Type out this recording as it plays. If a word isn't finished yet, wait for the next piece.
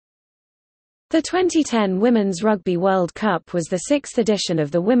The 2010 Women's Rugby World Cup was the sixth edition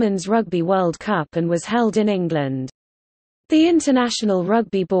of the Women's Rugby World Cup and was held in England. The International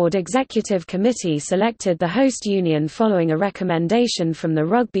Rugby Board Executive Committee selected the host union following a recommendation from the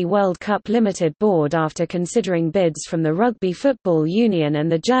Rugby World Cup Limited Board after considering bids from the Rugby Football Union and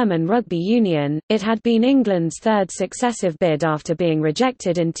the German Rugby Union. It had been England's third successive bid after being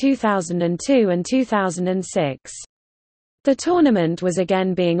rejected in 2002 and 2006. The tournament was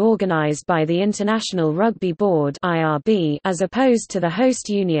again being organised by the International Rugby Board (IRB) as opposed to the host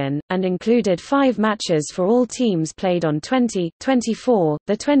union, and included 5 matches for all teams played on 20, 24,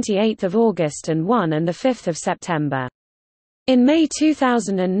 28 August and 1 and 5 September. In May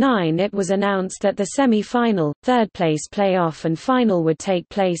 2009 it was announced that the semi-final, third-place play-off and final would take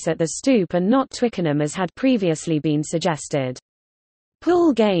place at the Stoop and not Twickenham as had previously been suggested.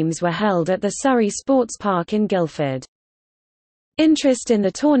 Pool games were held at the Surrey Sports Park in Guildford. Interest in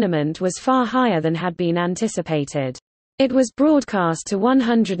the tournament was far higher than had been anticipated. It was broadcast to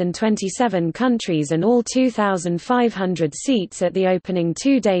 127 countries and all 2,500 seats at the opening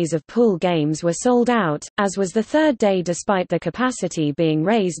 2 days of pool games were sold out, as was the third day despite the capacity being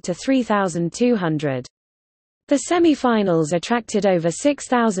raised to 3,200. The semi-finals attracted over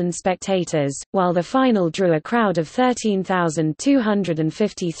 6,000 spectators, while the final drew a crowd of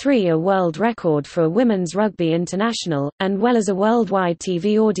 13,253, a world record for a women's rugby international, and well as a worldwide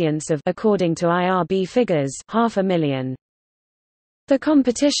TV audience of, according to IRB figures, 500,000. The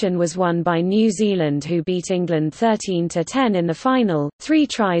competition was won by New Zealand, who beat England 13-10 in the final. 3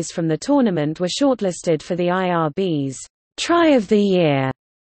 tries from the tournament were shortlisted for the IRB's Try of the Year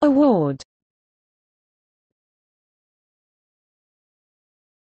award.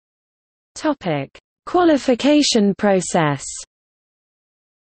 Qualification process.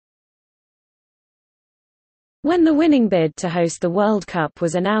 When the winning bid to host the World Cup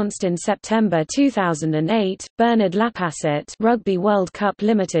was announced in September 2008, Bernard Lapasset, Rugby World Cup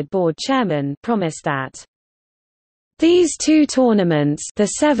Limited Board Chairman, promised that these 2 tournaments,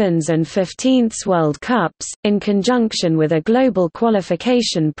 the 7s and 15ths World Cups, in conjunction with a global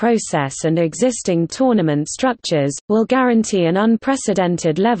qualification process and existing tournament structures, will guarantee an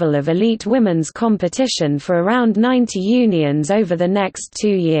unprecedented level of elite women's competition for around 90 unions over the next 2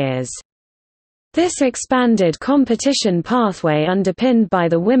 years. This expanded competition pathway underpinned by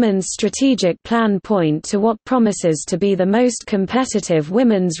the Women's Strategic Plan point to what promises to be the most competitive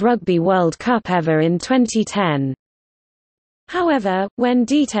Women's Rugby World Cup ever in 2010. However, when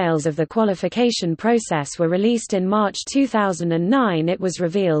details of the qualification process were released in March 2009, it was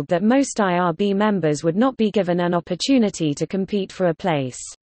revealed that most IRB members would not be given an opportunity to compete for a place.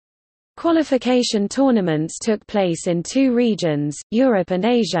 Qualification tournaments took place in 2 regions, Europe and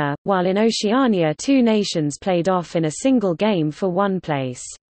Asia, while in Oceania 2 nations played off in a single game for 1 place.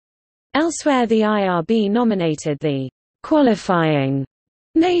 Elsewhere the IRB nominated the qualifying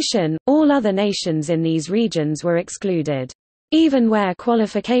nation. All other nations in these regions were excluded. Even where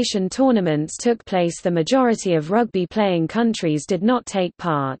qualification tournaments took place, the majority of rugby-playing countries did not take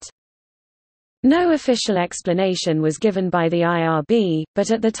part. No official explanation was given by the IRB,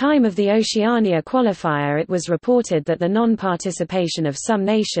 but at the time of the Oceania qualifier it was reported that the non-participation of some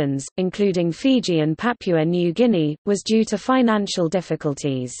nations, including Fiji and Papua New Guinea, was due to financial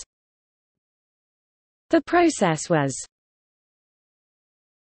difficulties. The process was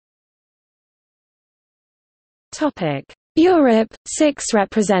Europe, 6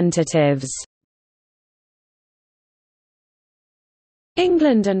 representatives.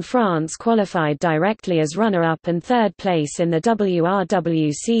 England and France qualified directly as runner-up and third place in the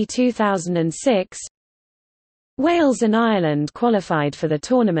WRWC 2006. Wales and Ireland qualified for the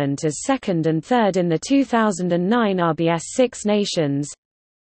tournament as second and third in the 2009 RBS Six Nations.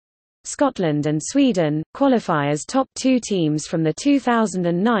 Scotland and Sweden qualify as top 2 teams from the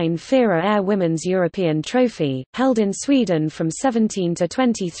 2009 FIRA Air Women's European Trophy, held in Sweden from 17 to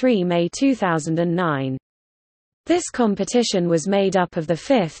 23 May 2009. This competition was made up of the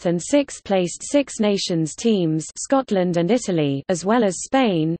 5th and 6th placed Six Nations teams, Scotland and Italy, as well as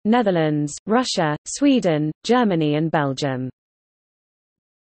Spain, Netherlands, Russia, Sweden, Germany and Belgium.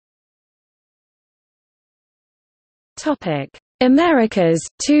 Americas,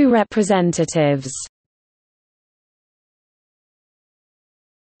 2 representatives.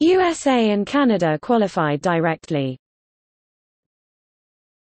 USA and Canada qualified directly.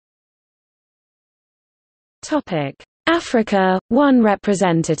 Africa, 1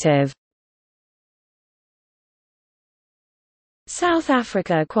 representative. South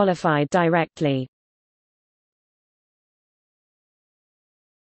Africa qualified directly.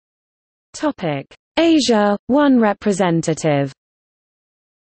 Asia, 1 representative.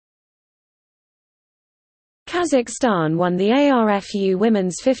 Kazakhstan won the ARFU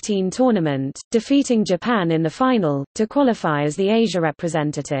Women's 15 tournament, defeating Japan in the final, to qualify as the Asia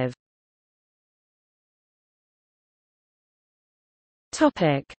representative.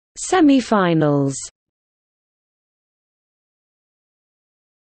 Semi-finals.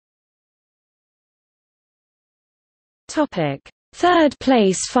 Third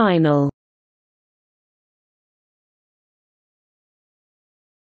place final.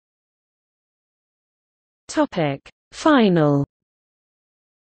 Final.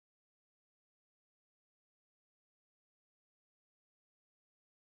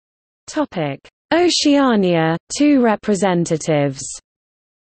 Oceania, 2 representatives.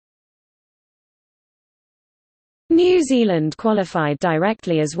 New Zealand qualified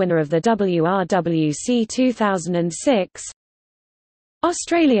directly as winner of the WRWC 2006.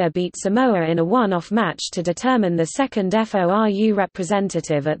 Australia beat Samoa in a one-off match to determine the second FORU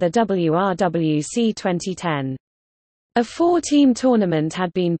representative at the WRWC 2010. A 4-team tournament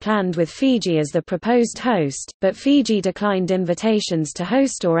had been planned with Fiji as the proposed host, but Fiji declined invitations to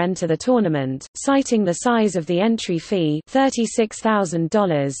host or enter the tournament, citing the size of the entry fee,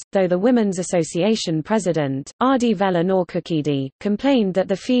 $36,000, though the Women's Association president, Adi Vela-Norkukidi, complained that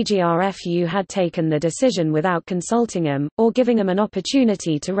the Fiji RFU had taken the decision without consulting him, or giving him an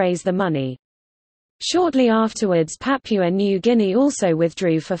opportunity to raise the money. Shortly afterwards, Papua New Guinea also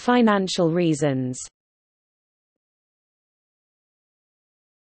withdrew for financial reasons.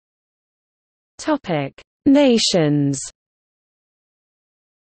 Nations.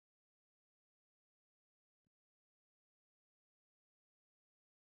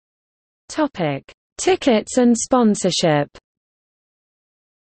 Tickets and sponsorship.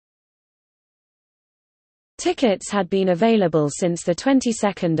 Tickets had been available since the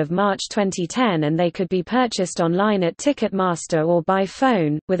 22nd of March 2010 and they could be purchased online at Ticketmaster or by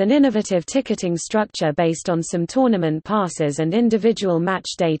phone, with an innovative ticketing structure based on some tournament passes and individual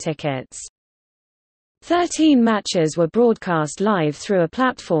match day tickets. 13 matches were broadcast live through a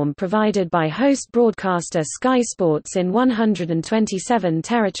platform provided by host broadcaster Sky Sports in 127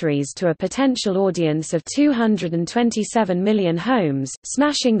 territories to a potential audience of 227 million homes,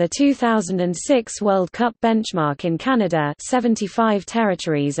 smashing the 2006 World Cup benchmark in Canada, 75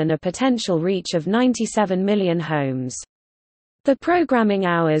 territories and a potential reach of 97 million homes. The programming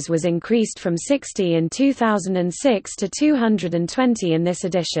hours was increased from 60 in 2006 to 220 in this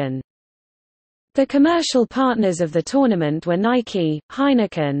edition. The commercial partners of the tournament were Nike,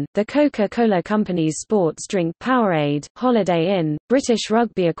 Heineken, the Coca-Cola Company's sports drink Powerade, Holiday Inn, British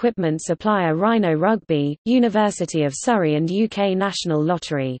rugby equipment supplier Rhino Rugby, University of Surrey and UK National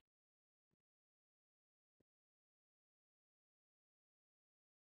Lottery.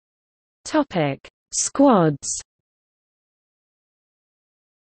 Squads.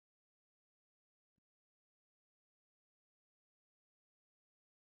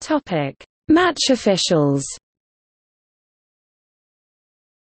 Match officials.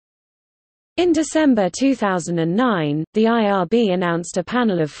 In December 2009, the IRB announced a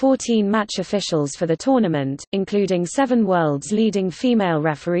panel of 14 match officials for the tournament, including 7 world's leading female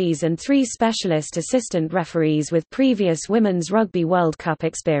referees and 3 specialist assistant referees with previous Women's Rugby World Cup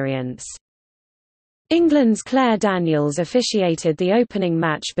experience. England's Claire Daniels officiated the opening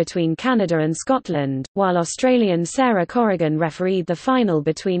match between Canada and Scotland, while Australian Sarah Corrigan refereed the final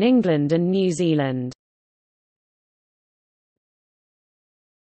between England and New Zealand.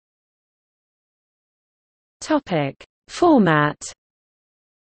 Format.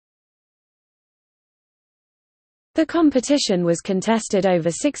 The competition was contested over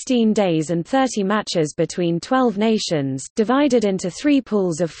 16 days and 30 matches between 12 nations, divided into 3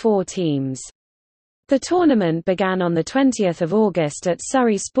 pools of 4 teams. The tournament began on 20 August at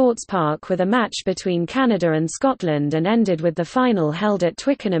Surrey Sports Park with a match between Canada and Scotland and ended with the final held at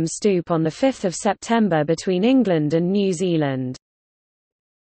Twickenham Stoop on 5 September between England and New Zealand.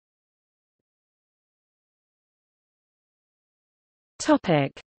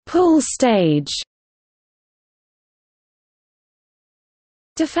 Pool stage.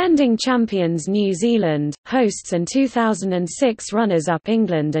 Defending champions New Zealand, hosts and 2006 runners-up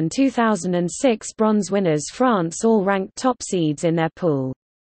England and 2006 bronze winners France all ranked top seeds in their pool.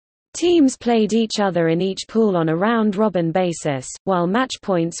 Teams played each other in each pool on a round-robin basis, while match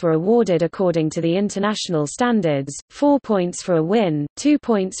points were awarded according to the international standards, 4 points for a win, 2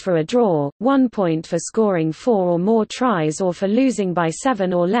 points for a draw, 1 point for scoring 4 or more tries or for losing by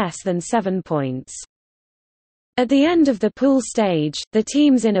 7 or less than 7 points. At the end of the pool stage, the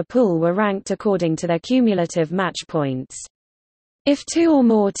teams in a pool were ranked according to their cumulative match points. If two or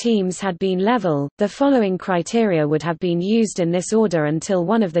more teams had been level, the following criteria would have been used in this order until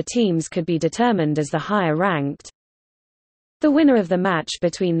one of the teams could be determined as the higher ranked. The winner of the match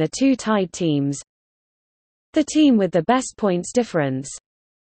between the two tied teams. The team with the best points difference.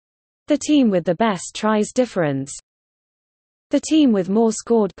 The team with the best tries difference. The team with more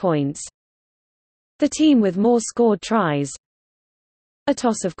scored points. The team with more scored tries. A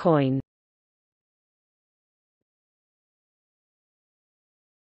toss of coin.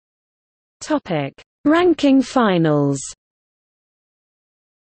 Topic: Ranking finals.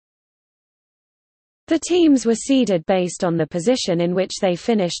 The teams were seeded based on the position in which they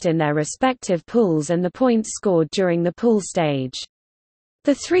finished in their respective pools and the points scored during the pool stage.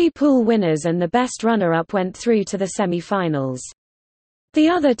 The three pool winners and the best runner-up went through to the semi-finals. The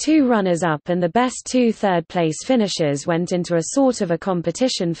other two runners-up and the best two third-place finishers went into a sort of a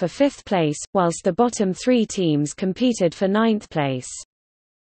competition for fifth place, whilst the bottom three teams competed for ninth place.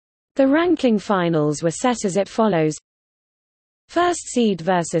 The ranking finals were set as it follows: first seed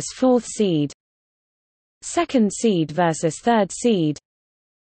versus fourth seed, second seed versus third seed,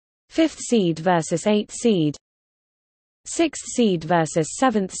 fifth seed versus eighth seed, sixth seed versus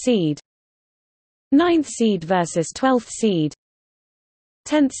seventh seed, ninth seed versus 12th seed,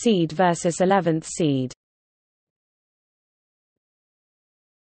 10th seed versus 11th seed.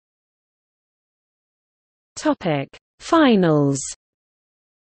 Topic: Finals.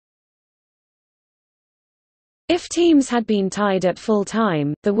 If teams had been tied at full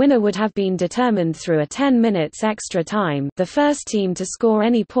time, the winner would have been determined through a 10 minutes extra time. The first team to score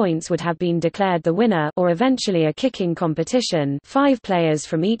any points would have been declared the winner, or eventually a kicking competition. 5 players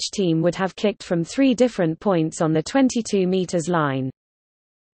from each team would have kicked from 3 different points on the 22 meters line.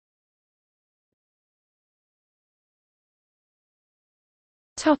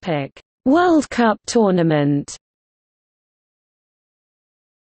 Topic: World Cup tournament.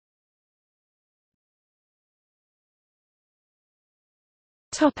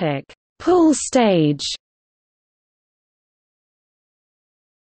 Topic: Pool stage.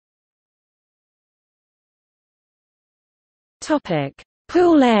 Topic: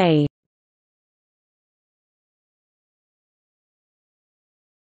 Pool A.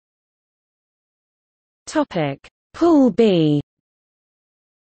 Topic: Pool B.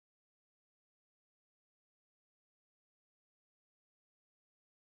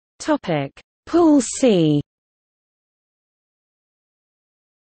 Topic: Pool C.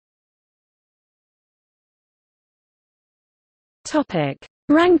 Topic: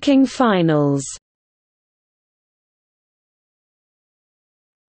 Ranking finals.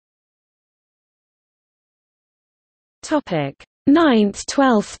 Topic: 9th,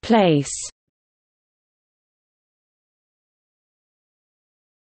 12th place.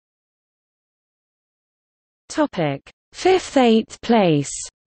 Topic: 5th, 8th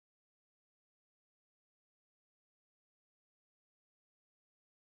place.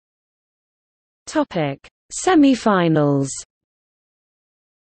 Topic: Semi-finals.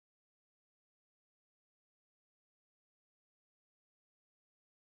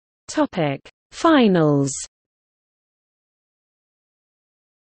 Topic: Finals.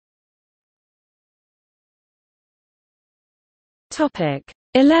 Topic: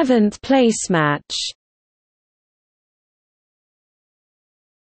 11th place match.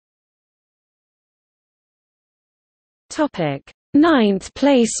 Topic: 9th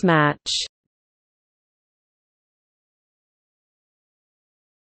place match.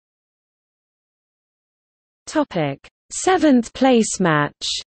 Topic: 7th place match.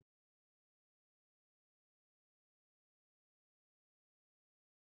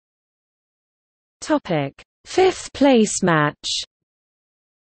 Topic: 5th place match.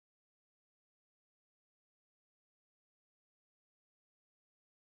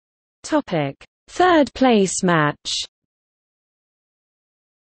 Topic: 3rd place match.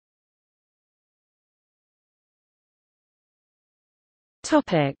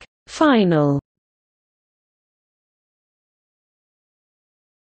 Topic: Final.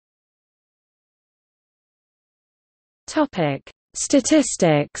 Topic: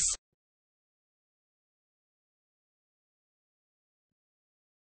 Statistics.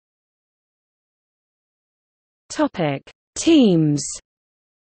 Topic: Teams.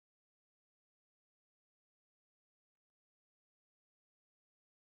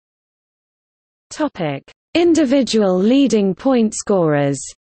 Topic: Individual leading point scorers.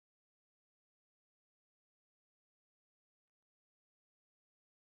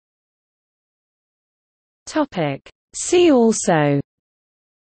 Topic: See also: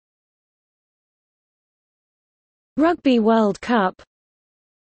 Rugby World Cup,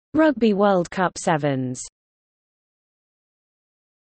 Rugby World Cup Sevens.